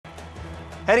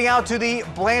Heading out to the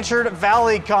Blanchard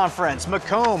Valley Conference.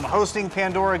 McComb hosting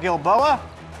Pandora-Gilboa.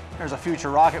 There's a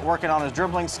future Rocket working on his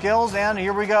dribbling skills, and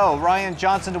here we go. Ryan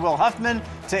Johnson to Will Huffman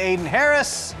to Aiden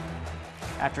Harris.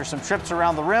 After some trips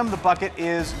around the rim, the bucket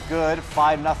is good.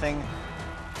 5-0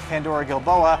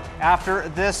 Pandora-Gilboa. After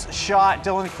this shot,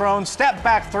 Dylan Crone step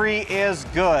back three is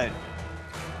good.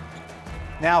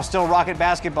 Now still Rocket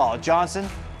basketball. Johnson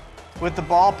with the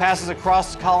ball, passes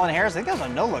across to Colin Harris. I think that was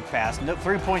a no-look pass.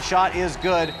 Three-point shot is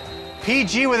good.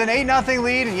 PG with an 8-0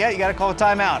 lead, and yet you got to call a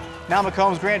timeout. Now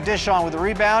McComb's Grant Dishon with the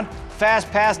rebound. Fast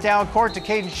pass down court to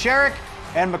Caden Sherrick,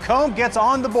 and McComb gets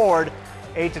on the board.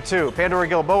 8-2.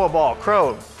 Pandora-Gilboa ball.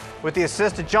 Crow with the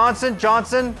assist to Johnson.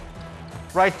 Johnson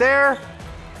right there.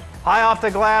 High off the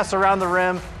glass, around the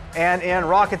rim, and in.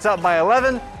 Rockets up by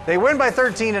 11. They win by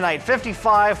 13 tonight.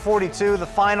 55-42, the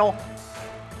final.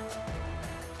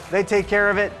 They take care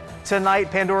of it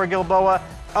tonight. Pandora-Gilboa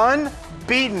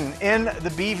unbeaten in the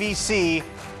BVC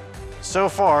so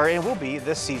far, and will be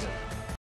this season.